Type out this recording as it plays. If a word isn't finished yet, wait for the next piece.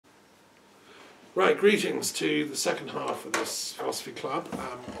Right, greetings to the second half of this philosophy club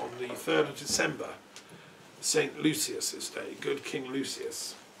on the 3rd of December, St. Lucius's Day, good King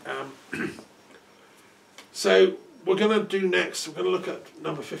Lucius. So we're going to do next, we're going to look at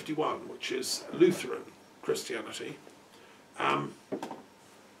number 51, which is Lutheran Christianity. I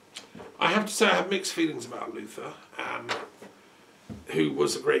have to say I have mixed feelings about Luther, who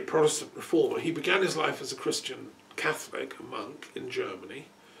was a great Protestant reformer. He began his life as a Christian Catholic, a monk in Germany.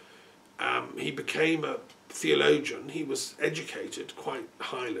 He became a theologian. He was educated quite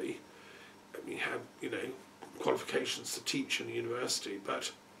highly. He had, qualifications to teach in the university.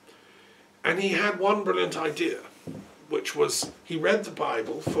 And he had one brilliant idea, which was he read the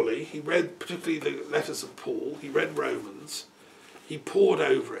Bible fully. He read particularly the letters of Paul. He read Romans. He pored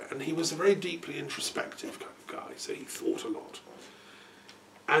over it, and he was a very deeply introspective kind of guy. So he thought a lot.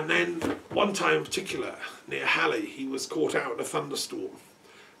 And then one time in particular, near Halle, he was caught out in a thunderstorm.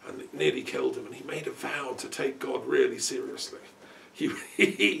 And it nearly killed him, and he made a vow to take God really seriously.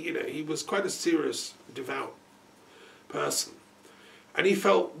 He was quite a serious, devout person. And he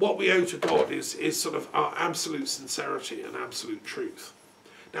felt what we owe to God is sort of our absolute sincerity and absolute truth.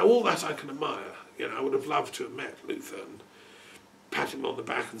 Now, all that I can admire. I would have loved to have met Luther and pat him on the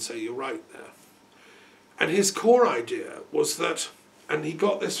back and say, you're right there. And his core idea was that, and he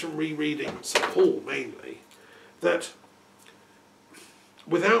got this from rereading St. Paul mainly, that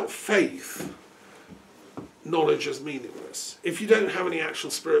without faith, knowledge is meaningless. If you don't have any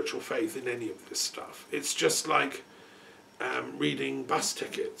actual spiritual faith in any of this stuff, it's just like reading bus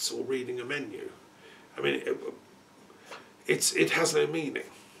tickets or reading a menu. I mean, it has no meaning.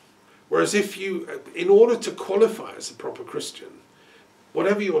 Whereas if you, in order to qualify as a proper Christian,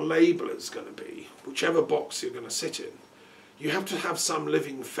 whatever your label is going to be, whichever box you're going to sit in, you have to have some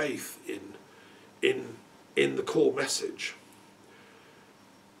living faith in the core message.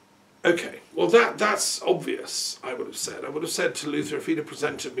 Okay, well that's obvious, I would have said. I would have said to Luther, if he'd have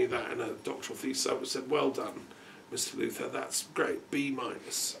presented me that in a doctoral thesis, I would have said, well done, Mr. Luther, that's great, B-.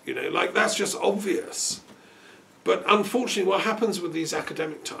 That's just obvious. But unfortunately what happens with these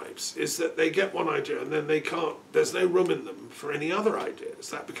academic types is that they get one idea and then there's no room in them for any other ideas.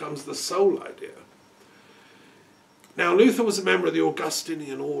 That becomes the sole idea. Now Luther was a member of the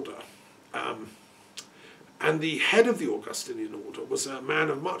Augustinian order. And the head of the Augustinian order was a man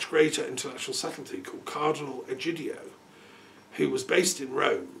of much greater intellectual subtlety called Cardinal Egidio, who was based in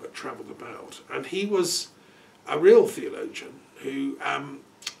Rome but travelled about. And he was a real theologian who,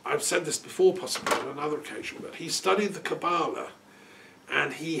 I've said this before possibly on another occasion, but he studied the Kabbalah,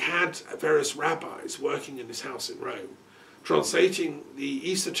 and he had various rabbis working in his house in Rome, translating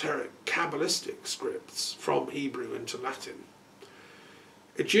the esoteric Kabbalistic scripts from Hebrew into Latin.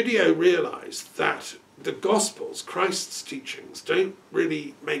 Egidio realised that the Gospels, Christ's teachings, don't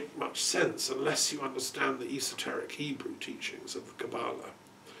really make much sense unless you understand the esoteric Hebrew teachings of the Kabbalah,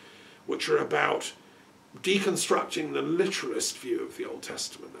 which are about deconstructing the literalist view of the Old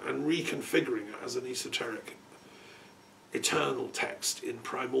Testament and reconfiguring it as an esoteric, eternal text in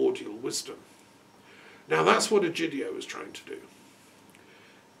primordial wisdom. Now that's what Egidio was trying to do.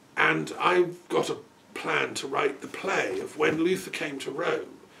 And I've got a plan to write the play of when Luther came to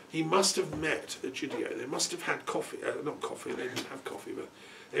Rome. He must have met Egidio. They must have had coffee, not coffee, they didn't have coffee, but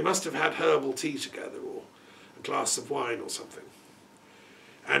they must have had herbal tea together or a glass of wine or something.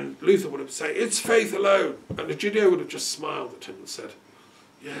 And Luther would have said, it's faith alone. And Egidio would have just smiled at him and said,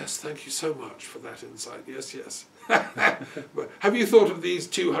 yes, thank you so much for that insight. Yes, yes. But have you thought of these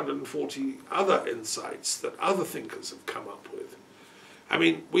 240 other insights that other thinkers have come up with? I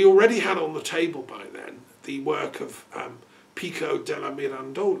mean, we already had on the table by then the work of Pico della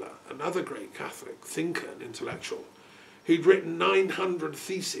Mirandola, another great Catholic thinker and intellectual, who'd written 900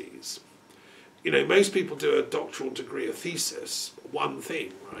 theses. Most people do a doctoral degree, a thesis, one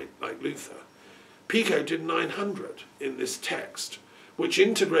thing, right, like Luther. Pico did 900 in this text, which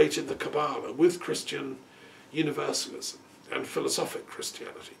integrated the Kabbalah with Christian universalism and philosophic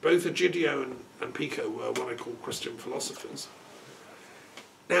Christianity. Both Egidio and Pico were what I call Christian philosophers.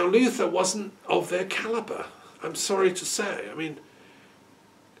 Now, Luther wasn't of their calibre, I'm sorry to say. I mean,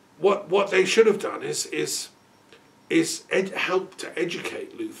 what they should have done is help to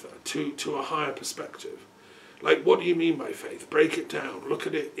educate Luther to a higher perspective. Like, what do you mean by faith? Break it down. Look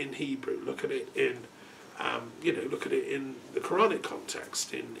at it in Hebrew. Look at it in, look at it in the Quranic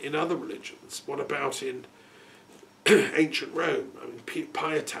context, in other religions. What about in ancient Rome? I mean,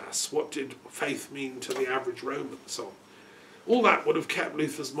 pietas. What did faith mean to the average Roman? So on. All that would have kept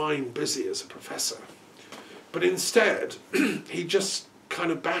Luther's mind busy as a professor. But instead, he just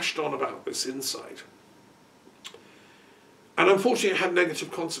kind of bashed on about this insight. And unfortunately it had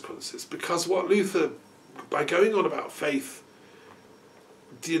negative consequences, because what Luther, by going on about faith,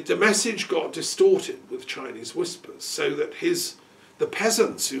 the message got distorted with Chinese whispers, so that the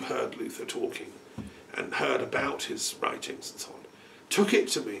peasants who heard Luther talking and heard about his writings and so on, took it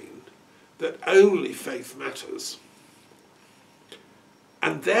to mean that only faith matters,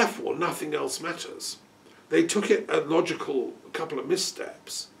 and therefore nothing else matters. They took it a logical couple of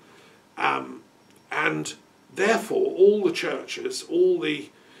missteps, and therefore all the churches, all the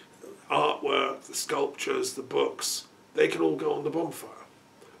artwork, the sculptures, the books, they can all go on the bonfire,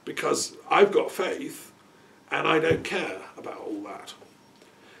 because I've got faith and I don't care about all that.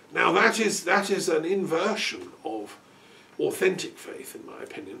 Now that is an inversion of authentic faith, in my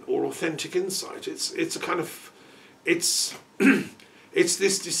opinion, or authentic insight. It's a kind of, it's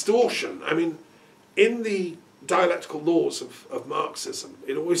this distortion. I mean, in the dialectical laws of Marxism,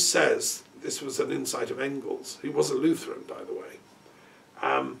 it always says, this was an insight of Engels, who was a Lutheran, by the way,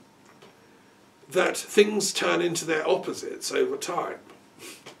 that things turn into their opposites over time.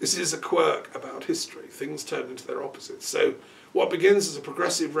 This is a quirk about history. Things turn into their opposites. So what begins as a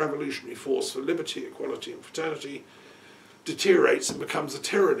progressive revolutionary force for liberty, equality and fraternity deteriorates and becomes a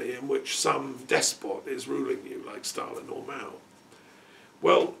tyranny in which some despot is ruling you, like Stalin or Mao.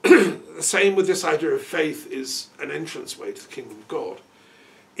 Well, the same with this idea of faith is an entranceway to the kingdom of God.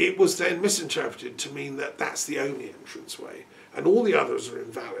 It was then misinterpreted to mean that that's the only entranceway, and all the others are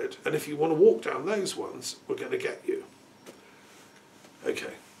invalid, and if you want to walk down those ones, we're going to get you.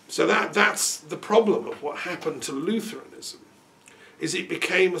 Okay, so that's the problem of what happened to Lutheranism, is it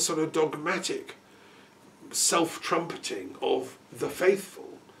became a sort of dogmatic self-trumpeting of the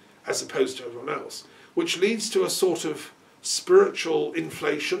faithful as opposed to everyone else, which leads to a sort of spiritual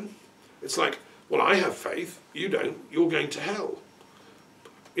inflation. It's like, well, I have faith, you don't, you're going to hell.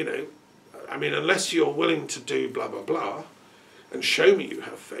 You know, I mean, unless you're willing to do blah, blah, blah, and show me you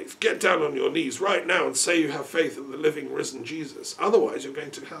have faith, get down on your knees right now and say you have faith in the living, risen Jesus. Otherwise, you're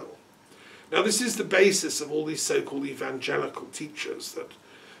going to hell. Now, this is the basis of all these so-called evangelical teachers that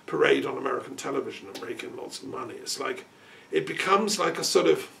parade on American television and rake in lots of money. It's like, it becomes like a sort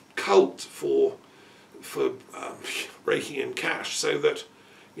of cult for raking in cash, so that,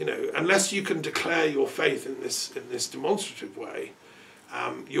 you know, unless you can declare your faith in this demonstrative way,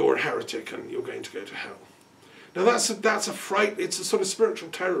 you're a heretic and you're going to go to hell. Now that's a fright. It's a sort of spiritual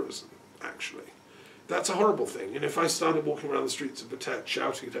terrorism, actually. That's a horrible thing. And if I started walking around the streets of Batet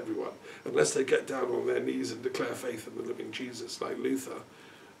shouting at everyone, unless they get down on their knees and declare faith in the living Jesus, like Luther,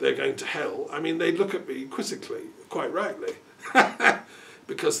 they're going to hell. I mean, they'd look at me quizzically, quite rightly,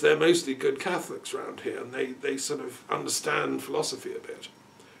 because they're mostly good Catholics around here, and they sort of understand philosophy a bit.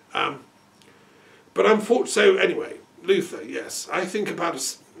 But so anyway, Luther, yes, I think about a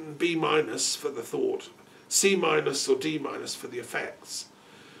B- for the thought, C- or D- for the effects,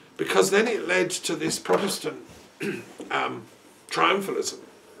 because then it led to this Protestant triumphalism,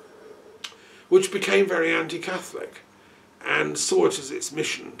 which became very anti-Catholic and saw it as its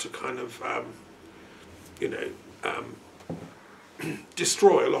mission to kind of,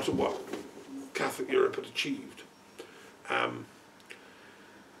 destroy a lot of what Catholic Europe had achieved.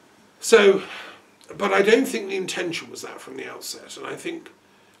 But I don't think the intention was that from the outset, and I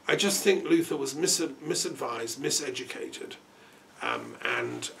just think Luther was misadvised, miseducated,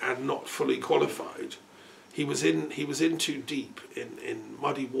 and not fully qualified. He was in too deep in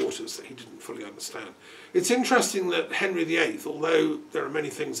muddy waters that he didn't fully understand. It's interesting that Henry VIII, although there are many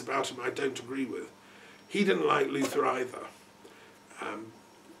things about him I don't agree with, he didn't like Luther either.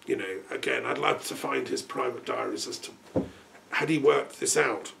 Again, I'd like to find his private diaries as to had he worked this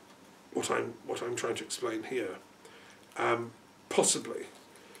out, what I'm trying to explain here. Possibly.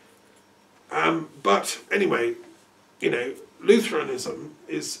 But anyway, Lutheranism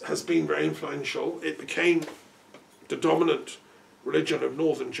has been very influential. It became the dominant religion of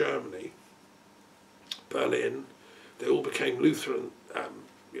northern Germany. Berlin, they all became Lutheran,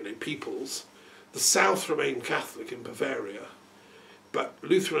 peoples. The south remained Catholic in Bavaria, but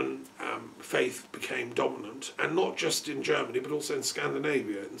Lutheran faith became dominant, and not just in Germany, but also in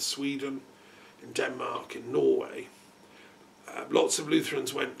Scandinavia, in Sweden, in Denmark, in Norway. Lots of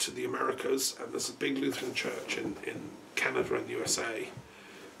Lutherans went to the Americas, and there's a big Lutheran church in Canada and USA.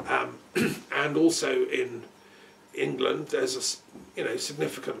 And also in England, there's a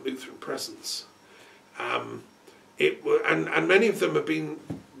significant Lutheran presence. And many of them have been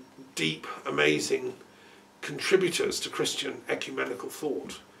deep, amazing contributors to Christian ecumenical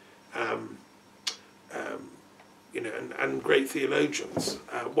thought, and great theologians.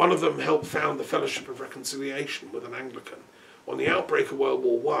 One of them helped found the Fellowship of Reconciliation with an Anglican. On the outbreak of World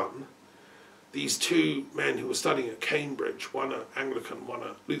War I, these two men who were studying at Cambridge, one an Anglican, one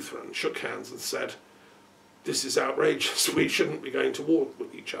a Lutheran, shook hands and said, "This is outrageous. We shouldn't be going to war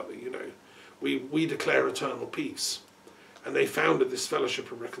with each other, you know. We declare eternal peace." And they founded this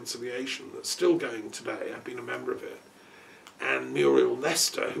Fellowship of Reconciliation that's still going today. I've been a member of it. And Muriel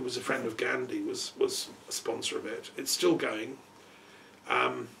Lester, who was a friend of Gandhi, was a sponsor of it. It's still going.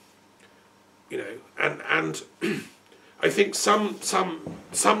 You know, and I think some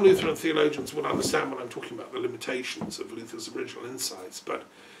Lutheran theologians would understand when I'm talking about the limitations of Luther's original insights, but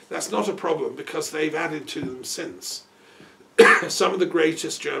that's not a problem because they've added to them since. Some of the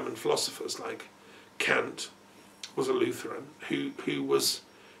greatest German philosophers, like Kant, was a Lutheran who was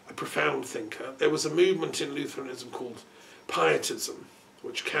a profound thinker. There was a movement in Lutheranism called Pietism,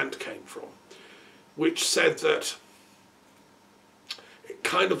 which Kant came from, which said that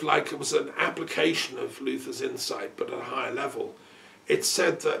kind of like it was an application of Luther's insight, but at a higher level. It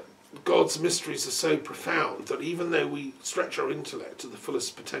said that God's mysteries are so profound that even though we stretch our intellect to the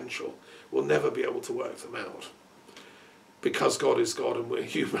fullest potential, we'll never be able to work them out. Because God is God and we're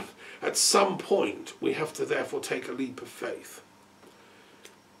human. At some point, we have to therefore take a leap of faith.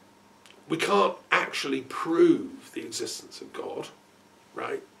 We can't actually prove the existence of God,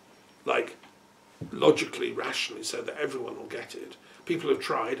 right? Like, logically, rationally, so that everyone will get it. People have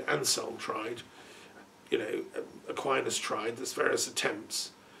tried, Anselm tried, you know, Aquinas tried, there's various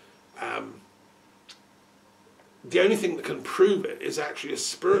attempts. The only thing that can prove it is actually a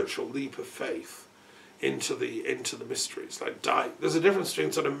spiritual leap of faith into the mysteries. Like there's a difference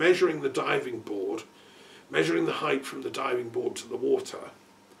between sort of measuring the diving board, measuring the height from the diving board to the water,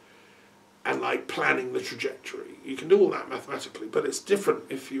 and like planning the trajectory. You can do all that mathematically, but it's different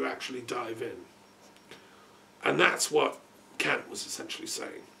if you actually dive in. And that's what Kant was essentially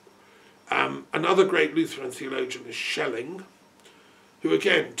saying. Another great Lutheran theologian is Schelling, who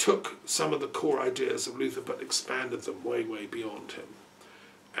again took some of the core ideas of Luther but expanded them way, way beyond him.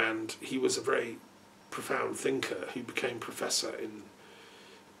 And he was a very profound thinker who became professor in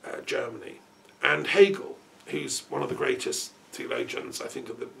Germany. And Hegel, who's one of the greatest theologians, I think,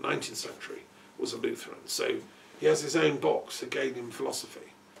 of the 19th century, was a Lutheran. So he has his own box, Hegelian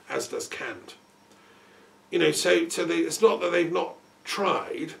philosophy, as does Kant. You know, so it's not that they've not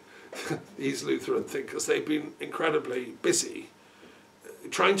tried, these Lutheran thinkers, they've been incredibly busy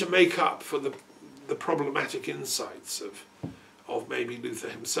trying to make up for the problematic insights of maybe Luther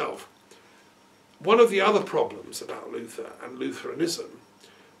himself. One of the other problems about Luther and Lutheranism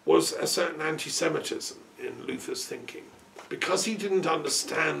was a certain anti-Semitism in Luther's thinking. Because he didn't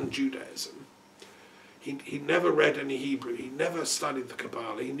understand Judaism, he never read any Hebrew, he never studied the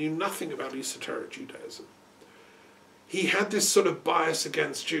Kabbalah, he knew nothing about esoteric Judaism. He had this sort of bias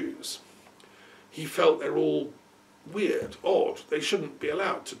against Jews. He felt they're all weird, odd, they shouldn't be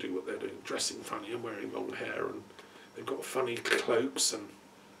allowed to do what they're doing, dressing funny and wearing long hair, and they've got funny cloaks and,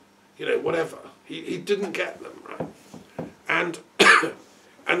 you know, whatever. He didn't get them, right? And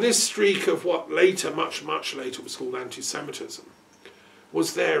and this streak of what later, much later, was called anti-Semitism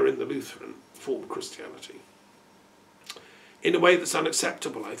was there in the Lutheran form of Christianity in a way that's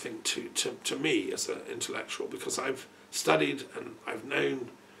unacceptable, I think, to me as an intellectual, because I've studied and I've known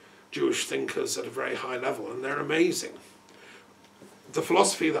Jewish thinkers at a very high level, and they're amazing. The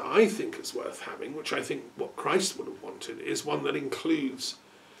philosophy that I think is worth having, which I think what Christ would have wanted, is one that includes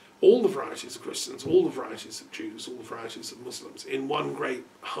all the varieties of Christians, all the varieties of Jews, all the varieties of Muslims in one great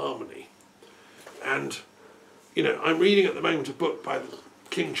harmony. And, you know, I'm reading at the moment a book by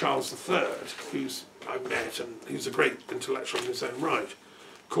King Charles III, who's I've met and who's a great intellectual in his own right,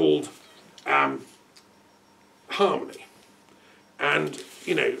 called Harmony. And,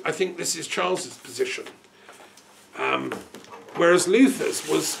 you know, I think this is Charles's position. Whereas Luther's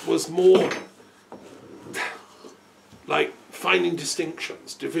was more like finding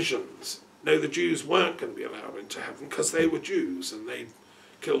distinctions, divisions. No, the Jews weren't going to be allowed into heaven because they were Jews and they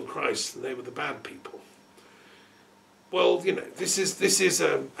killed Christ and they were the bad people. Well, you know, this is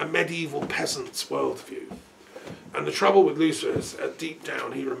a medieval peasant's worldview. And the trouble with Luther is, deep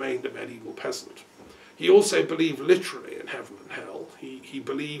down, he remained a medieval peasant. He also believed literally in heaven and hell. He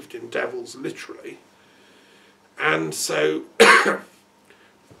believed in devils literally. And so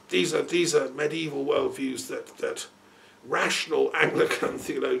these are medieval worldviews that rational Anglican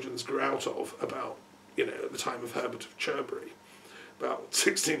theologians grew out of about, you know, at the time of Herbert of Cherbury, about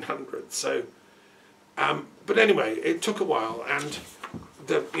 1600. So, but anyway, it took a while, and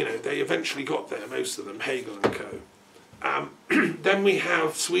they eventually got there, most of them, Hegel and co. Then we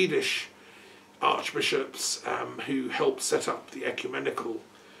have Swedish archbishops who helped set up the ecumenical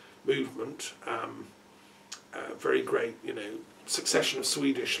movement. Very great, you know, succession of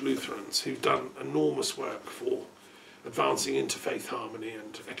Swedish Lutherans who've done enormous work for advancing interfaith harmony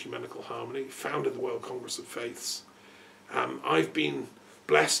and ecumenical harmony, founded the World Congress of Faiths. I've been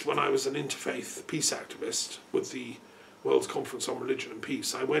blessed when I was an interfaith peace activist with the World Conference on Religion and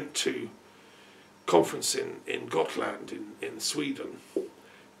Peace. I went to a conference in Gotland in Sweden,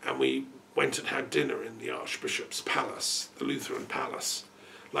 and we went and had dinner in the Archbishop's Palace, the Lutheran Palace,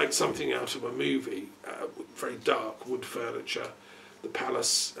 like something out of a movie, very dark wood furniture. The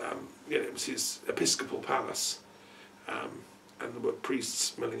palace, it was his episcopal palace, and there were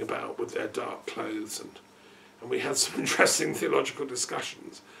priests milling about with their dark clothes, and we had some interesting theological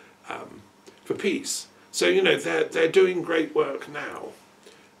discussions for peace. So, they're doing great work now.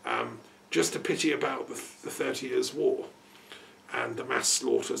 Just a pity about the 30 Years' War and the mass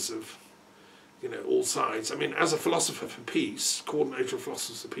slaughters of, all sides. I mean, as a philosopher for peace, coordinator of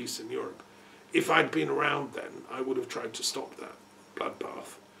philosophers for peace in Europe, if I'd been around then, I would have tried to stop that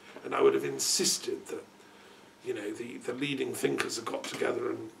bloodbath. And I would have insisted that, the leading thinkers have got together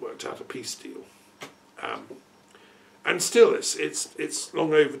and worked out a peace deal. And still, it's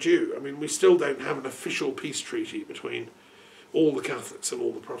long overdue. I mean, we still don't have an official peace treaty between all the Catholics and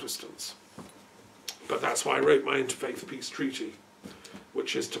all the Protestants. But that's why I wrote my Interfaith Peace Treaty,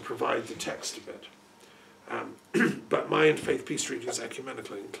 which is to provide the text of it. But my Interfaith Peace Treaty is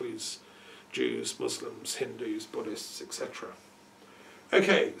ecumenical. It includes Jews, Muslims, Hindus, Buddhists, etc.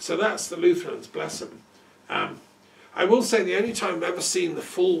 Okay, so that's the Lutherans, bless them. I will say the only time I've ever seen the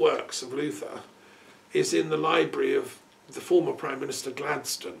full works of Luther is in the library of the former Prime Minister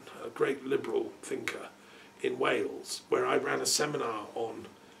Gladstone, a great liberal thinker in Wales, where I ran a seminar on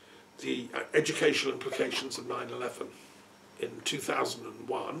the educational implications of 9/11 in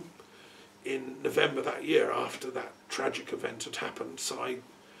 2001, in November that year, after that tragic event had happened. So I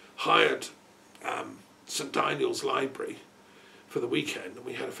hired St Daniel's Library for the weekend, and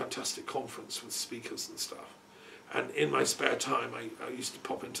we had a fantastic conference with speakers and stuff. And in my spare time, I used to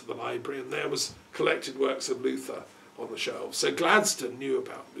pop into the library, and there was collected works of Luther on the shelves. So Gladstone knew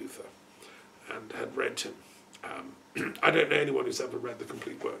about Luther and had read him. I don't know anyone who's ever read the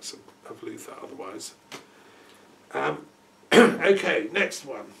complete works of Luther otherwise. Okay, next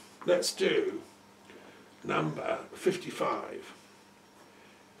one. Let's do number 55.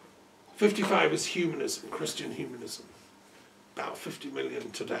 55 is humanism, Christian humanism. About 50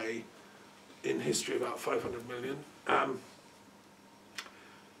 million today, in history about 500 million.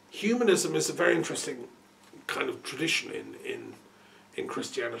 Humanism is a very interesting kind of tradition in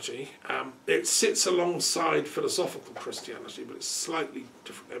Christianity. It sits alongside philosophical Christianity, but it's slightly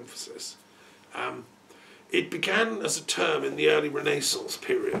different emphasis. It began as a term in the early Renaissance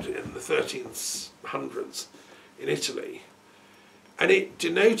period in the 1300s in Italy, and it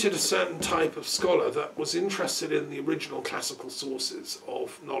denoted a certain type of scholar that was interested in the original classical sources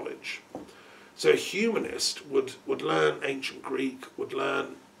of knowledge. So a humanist would learn ancient Greek, would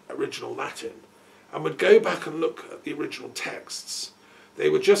learn original Latin, and would go back and look at the original texts. They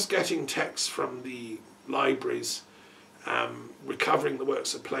were just getting texts from the libraries, recovering the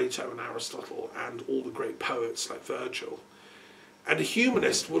works of Plato and Aristotle and all the great poets like Virgil. And a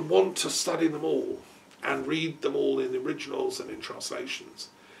humanist would want to study them all and read them all in originals and in translations,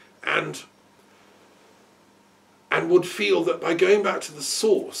 and would feel that by going back to the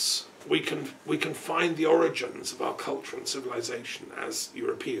source, we can find the origins of our culture and civilization as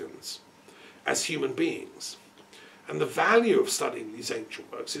Europeans, as human beings. And the value of studying these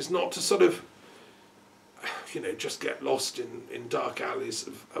ancient works is not to sort of, just get lost in dark alleys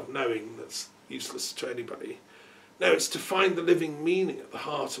of knowing that's useless to anybody. No, it's to find the living meaning at the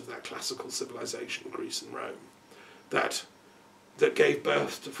heart of that classical civilization, Greece and Rome, that gave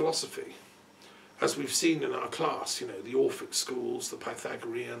birth to philosophy. As we've seen in our class, the Orphic schools, the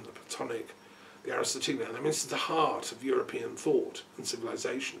Pythagorean, the Platonic, the Aristotelian. I mean, this is the heart of European thought and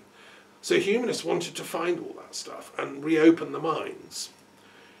civilization. So humanists wanted to find all that stuff and reopen the minds.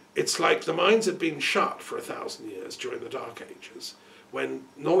 It's like the minds had been shut for 1,000 years during the Dark Ages, when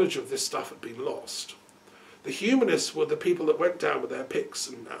knowledge of this stuff had been lost. The humanists were the people that went down with their picks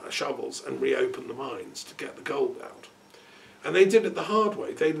and shovels and reopened the mines to get the gold out. And they did it the hard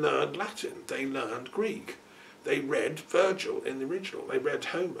way. They learned Latin, they learned Greek, they read Virgil in the original, they read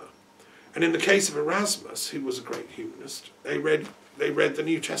Homer. And in the case of Erasmus, who was a great humanist, they read the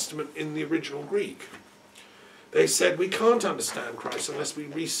New Testament in the original Greek. They said, we can't understand Christ unless we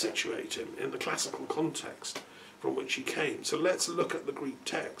resituate him in the classical context from which he came. So let's look at the Greek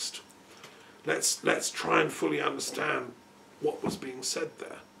text. Let's try and fully understand what was being said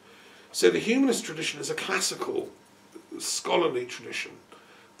there. So the humanist tradition is a classical, scholarly tradition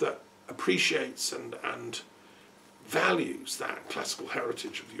that appreciates and values that classical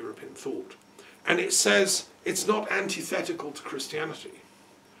heritage of European thought. And it says it's not antithetical to Christianity,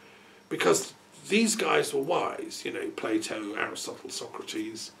 because these guys were wise, you know, Plato, Aristotle,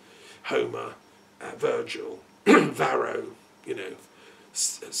 Socrates, Homer, Virgil, Varro, you know,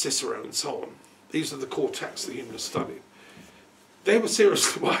 Cicero and so on. These are the core texts the humanists studied. They were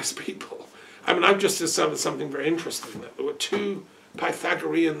seriously wise people. I mean, I've just discovered something very interesting, that there were two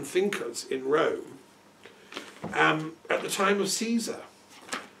Pythagorean thinkers in Rome at the time of Caesar.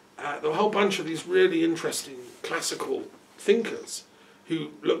 There were a whole bunch of these really interesting classical thinkers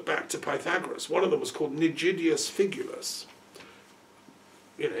who look back to Pythagoras. One of them was called Nigidius Figulus.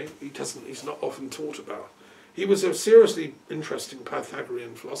 You know, he's not often taught about. He was a seriously interesting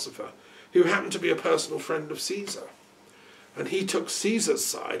Pythagorean philosopher who happened to be a personal friend of Caesar. And he took Caesar's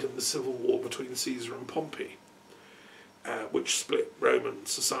side in the civil war between Caesar and Pompey, which split Roman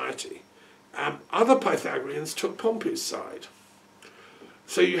society. Other Pythagoreans took Pompey's side.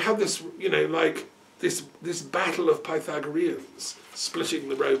 So you have this, you know, like this battle of Pythagoreans splitting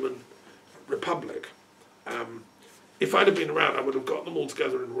the Roman Republic. If I'd have been around, I would have got them all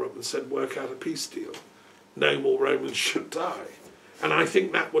together in a room and said, work out a peace deal. No more Romans should die. And I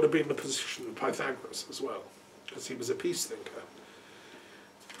think that would have been the position of Pythagoras as well, because he was a peace thinker.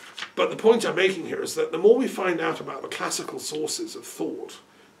 But the point I'm making here is that the more we find out about the classical sources of thought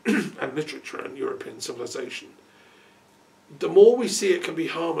and literature and European civilization, the more we see it can be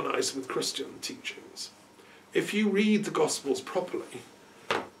harmonized with Christian teachings. If you read the Gospels properly,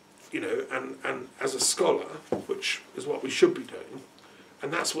 you know, and as a scholar, which is what we should be doing,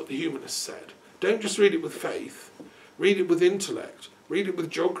 and that's what the humanists said, don't just read it with faith, read it with intellect, read it with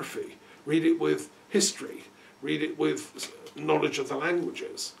geography, read it with history, read it with knowledge of the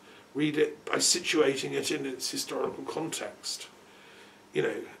languages, read it by situating it in its historical context. You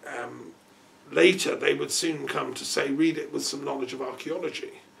know, later they would soon come to say, read it with some knowledge of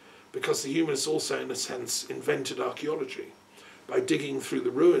archaeology, because the humanists also, in a sense, invented archaeology by digging through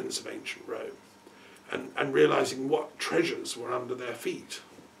the ruins of ancient Rome and realizing what treasures were under their feet,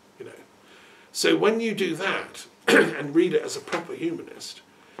 you know. So when you do that and read it as a proper humanist,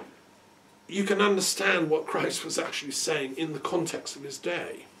 you can understand what Christ was actually saying in the context of his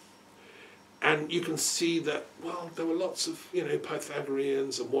day. And you can see that, well, there were lots of, you know,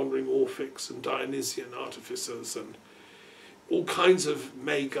 Pythagoreans and wandering Orphics and Dionysian artificers and all kinds of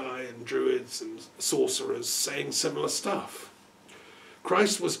magi and druids and sorcerers saying similar stuff.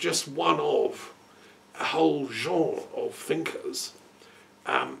 Christ was just one of a whole genre of thinkers.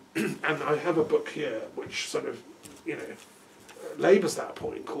 And I have a book here which sort of, you know, labours that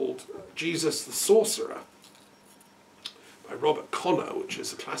point, called Jesus the Sorcerer by Robert Connor, which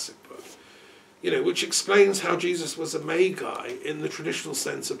is a classic book, you know, which explains how Jesus was a magi in the traditional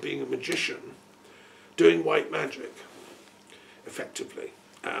sense of being a magician, doing white magic, effectively.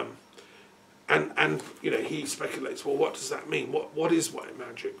 And you know, he speculates, well, what does that mean? What is white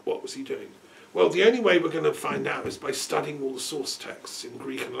magic? What was he doing? Well, the only way we're going to find out is by studying all the source texts in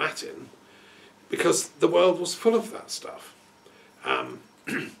Greek and Latin, because the world was full of that stuff.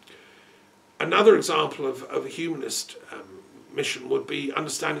 Another example of a humanist mission would be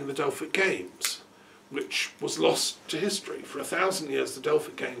understanding the Delphic Games, which was lost to history. For 1,000 years, the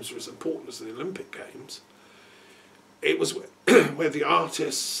Delphic Games were as important as the Olympic Games. It was where the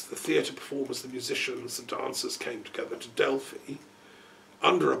artists, the theatre performers, the musicians, the dancers came together to Delphi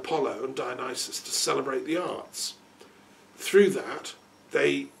under Apollo and Dionysus to celebrate the arts. Through that,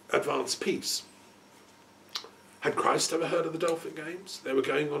 they advanced peace. Had Christ ever heard of the Delphic Games? They were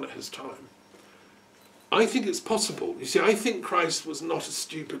going on at his time. I think it's possible. You see, I think Christ was not a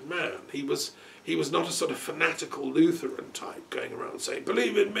stupid man. He was not a sort of fanatical Lutheran type going around saying,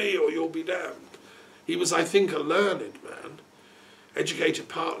 believe in me or you'll be damned. He was, I think, a learned man, educated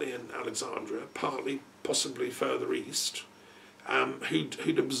partly in Alexandria, partly possibly further east,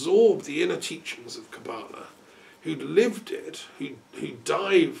 who'd absorbed the inner teachings of Kabbalah, who'd lived it, who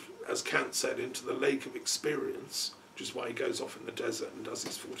dived, as Kant said, into the lake of experience, which is why he goes off in the desert and does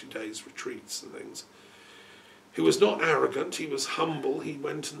his 40 days retreats and things, who was not arrogant, he was humble. He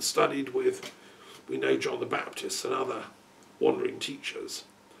went and studied with, we know, John the Baptist and other wandering teachers.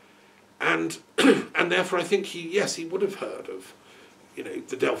 And therefore I think he would have heard of, you know,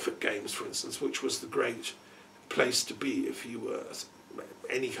 the Delphic Games, for instance, which was the great place to be if you were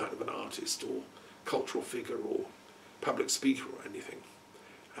any kind of an artist or cultural figure or public speaker or anything.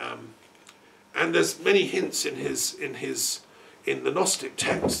 And there's many hints in the Gnostic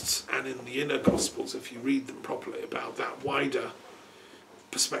texts and in the inner Gospels, if you read them properly, about that wider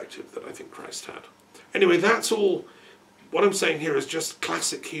perspective that I think Christ had. Anyway, that's all what I'm saying here is just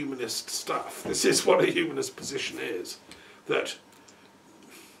classic humanist stuff. This is what a humanist position is. That,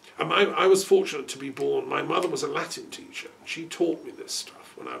 and I was fortunate to be born, my mother was a Latin teacher. She taught me this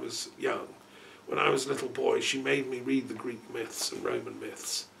stuff when I was young. When I was a little boy, she made me read the Greek myths and Roman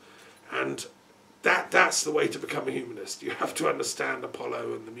myths. And that's the way to become a humanist. You have to understand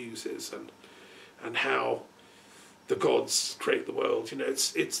Apollo and the Muses and how the gods create the world. You know,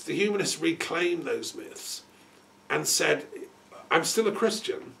 it's the humanists reclaimed those myths and said, I'm still a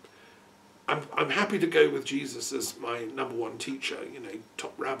Christian. I'm happy to go with Jesus as my number one teacher, you know,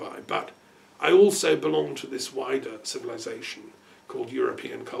 top rabbi, but I also belong to this wider civilization called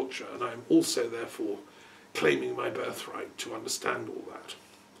European culture, and I'm also therefore claiming my birthright to understand all that.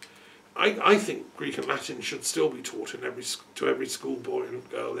 I think Greek and Latin should still be taught to every schoolboy and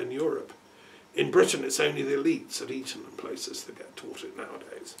girl in Europe. In Britain, it's only the elites at Eton and places that get taught it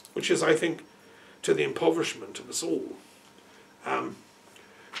nowadays, which is, I think, to the impoverishment of us all.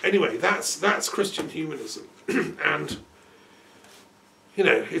 Anyway, that's Christian humanism, and you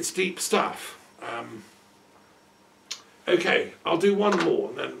know, it's deep stuff. Okay, I'll do one more,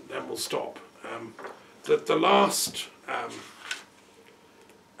 and then we'll stop.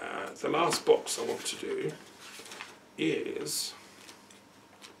 The last box I want to do is,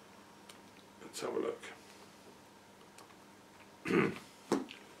 let's have a look.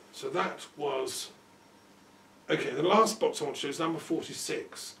 So that was, okay, the last box I want to do is number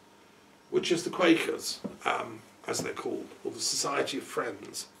 46, which is the Quakers, as they're called, or the Society of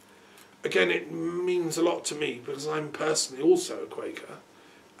Friends. Again, it means a lot to me because I'm personally also a Quaker.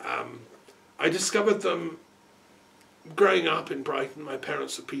 I discovered them growing up in Brighton. My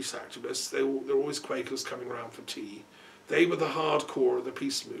parents were peace activists. They were always Quakers coming around for tea. They were the hardcore of the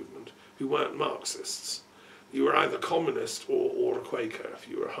peace movement who weren't Marxists. You were either communist or a Quaker if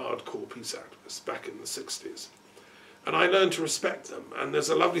you were a hardcore peace activist back in the 60s. And I learned to respect them. And there's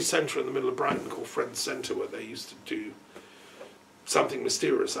a lovely centre in the middle of Brighton called Friends Centre where they used to do something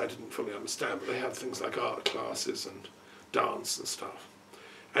mysterious I didn't fully understand, but they had things like art classes and dance and stuff.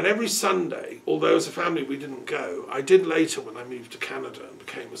 And every Sunday, although as a family we didn't go, I did later when I moved to Canada and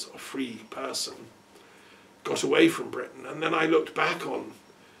became a sort of free person, got away from Britain, and then I looked back on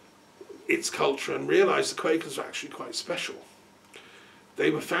its culture and realised the Quakers were actually quite special.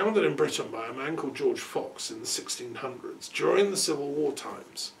 They were founded in Britain by a man called George Fox in the 1600s, during the Civil War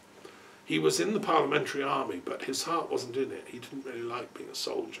times. He was in the Parliamentary Army, but his heart wasn't in it. He didn't really like being a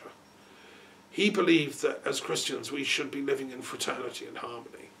soldier. He believed that as Christians we should be living in fraternity and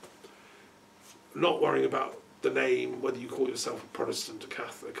harmony, not worrying about the name, whether you call yourself a Protestant, a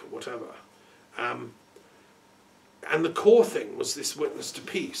Catholic, or whatever. And the core thing was this witness to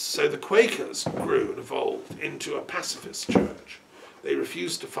peace. So the Quakers grew and evolved into a pacifist church. They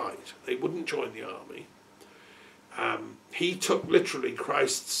refused to fight. They wouldn't join the army. He took literally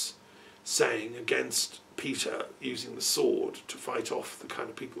Christ's saying against Peter using the sword to fight off the kind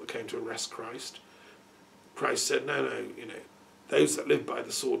of people that came to arrest Christ. Christ said, no, you know, those that live by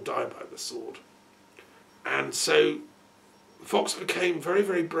the sword die by the sword. And so Fox became very,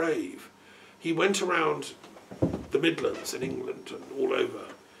 very brave. He went around the Midlands in England and all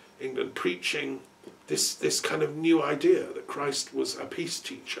over England preaching this kind of new idea that Christ was a peace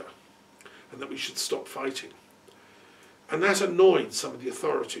teacher and that we should stop fighting. And that annoyed some of the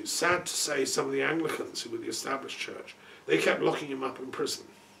authorities. Sad to say, some of the Anglicans who were the established church, they kept locking him up in prison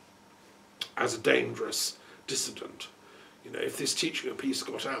as a dangerous dissident. You know, if this teaching of peace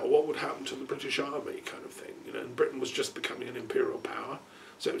got out, what would happen to the British Army kind of thing? You know, and Britain was just becoming an imperial power,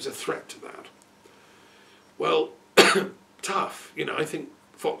 so it was a threat to that. Well, tough. You know, I think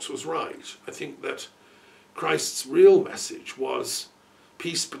Fox was right. I think that Christ's real message was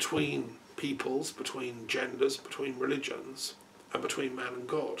peace between peoples, between genders, between religions, and between man and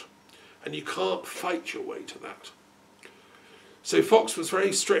God. And you can't fight your way to that. So Fox was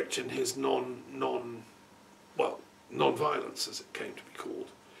very strict in his non-violence, as it came to be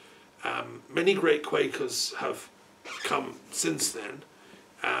called. Many great Quakers have come since then.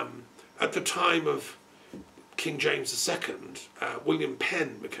 At the time of King James II, William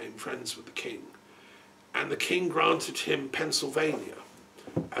Penn became friends with the king, and the king granted him Pennsylvania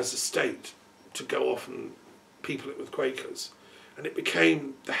as a state to go off and people it with Quakers. And it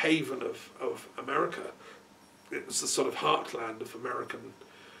became the haven of America. It was the sort of heartland of American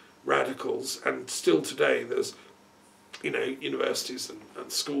radicals, and still today there's, you know, universities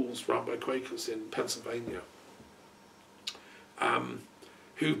and schools run by Quakers in Pennsylvania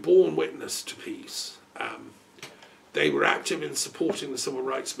who borne witness to peace. They were active in supporting the civil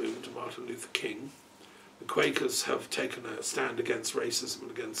rights movement of Martin Luther King. The Quakers have taken a stand against racism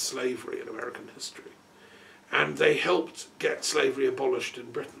and against slavery in American history. and they helped get slavery abolished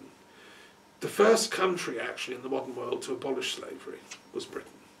in Britain. The first country actually in the modern world to abolish slavery was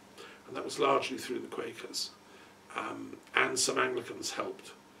Britain, and that was largely through the Quakers, and some Anglicans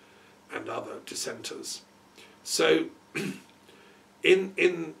helped, and other dissenters. So in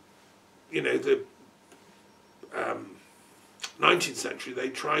the 19th century, they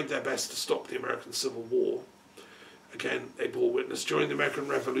tried their best to stop the American Civil War. Again, they bore witness. During the American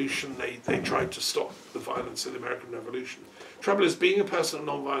Revolution, they tried to stop the violence of the American Revolution. Trouble is, being a person of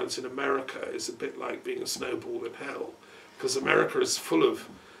non-violence in America is a bit like being a snowball in hell, because America is full of,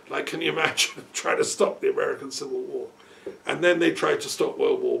 like, can you imagine trying to stop the American Civil War? And then they tried to stop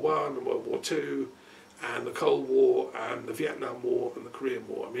World War I and World War II, and the Cold War, and the Vietnam War, and the Korean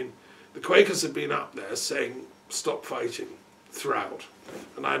War. I mean, the Quakers have been up there saying, stop fighting, throughout,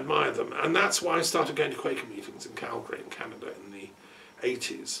 and I admire them. And that's why I started going to Quaker meetings in Calgary in Canada in the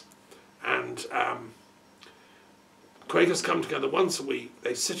 80s. And Quakers come together once a week,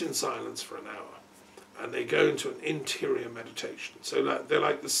 they sit in silence for an hour, and they go into an interior meditation. So they're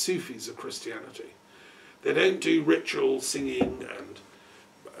like the Sufis of Christianity. They don't do ritual singing and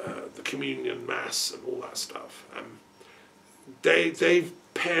the communion mass and all that stuff. They've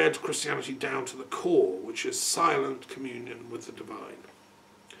pared Christianity down to the core, which is silent communion with the divine.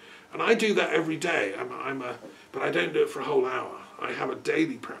 And I do that every day. But I don't do it for a whole hour. I have a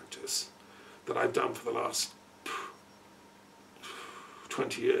daily practice that I've done for the last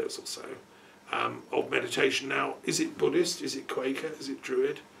 20 years or so of meditation. Now, is it Buddhist? Is it Quaker? Is it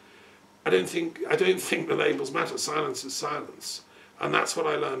Druid? I don't think the labels matter. Silence is silence. And that's what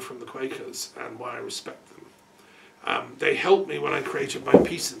I learned from the Quakers and why I respect them. They helped me when I created my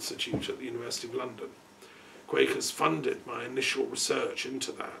Peace Institute at the University of London. Quakers funded my initial research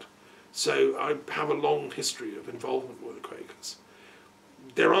into that. So I have a long history of involvement with the Quakers.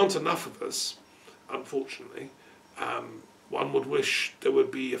 There aren't enough of us, unfortunately. One would wish there would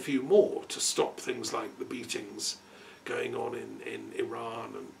be a few more to stop things like the beatings going on in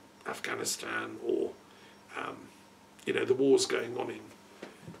Iran and Afghanistan, or the wars going on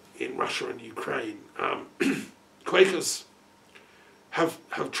in Russia and Ukraine. Quakers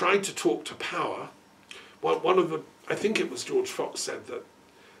have tried to talk to power. I think it was George Fox said that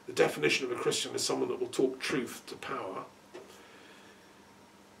the definition of a Christian is someone that will talk truth to power.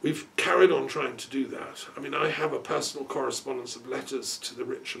 We've carried on trying to do that. I mean, I have a personal correspondence of letters to the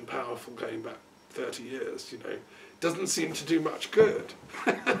rich and powerful going back 30 years, Doesn't seem to do much good.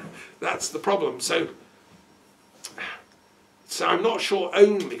 That's the problem. So I'm not sure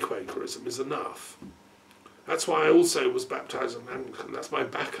only Quakerism is enough. That's why I also was baptised in Anglican. That's my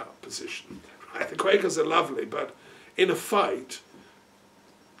backup position. Right? The Quakers are lovely, but in a fight,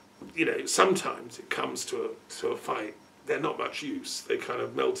 sometimes it comes to a fight, they're not much use. They kind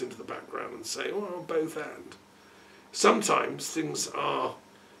of melt into the background and say, oh, both and. Sometimes things are,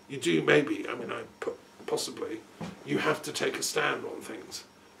 possibly, you have to take a stand on things.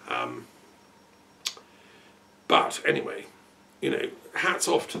 But anyway, hats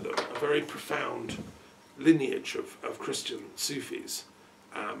off to them, a very profound lineage of Christian Sufis,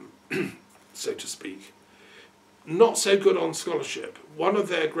 so to speak. Not so good on scholarship. One of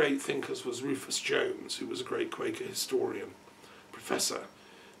their great thinkers was Rufus Jones, who was a great Quaker historian, professor.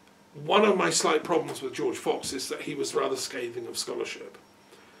 One of my slight problems with George Fox is that he was rather scathing of scholarship.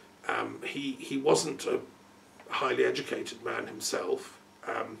 He wasn't a highly educated man himself.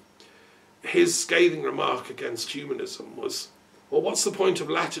 His scathing remark against humanism was, well, what's the point of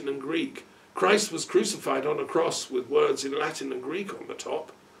Latin and Greek? Christ was crucified on a cross with words in Latin and Greek on the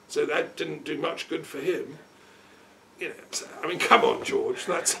top, so that didn't do much good for him. Come on, George,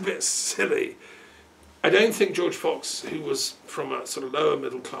 that's a bit silly. I don't think George Fox, who was from a sort of lower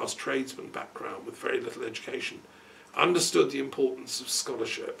middle class tradesman background with very little education, understood the importance of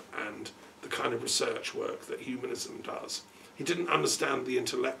scholarship and the kind of research work that humanism does. He didn't understand the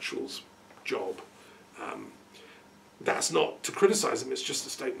intellectual's job. That's not to criticise him, it's just a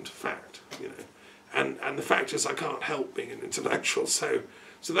statement of fact, And the fact is I can't help being an intellectual, so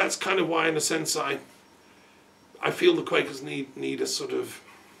that's kind of why, in a sense, I feel the Quakers need a sort of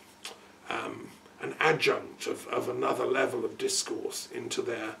an adjunct of another level of discourse into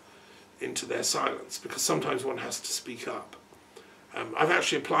their silence, because sometimes one has to speak up. I've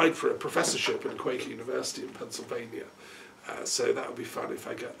actually applied for a professorship at a Quaker university in Pennsylvania, so that would be fun if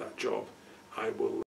I get that job. I will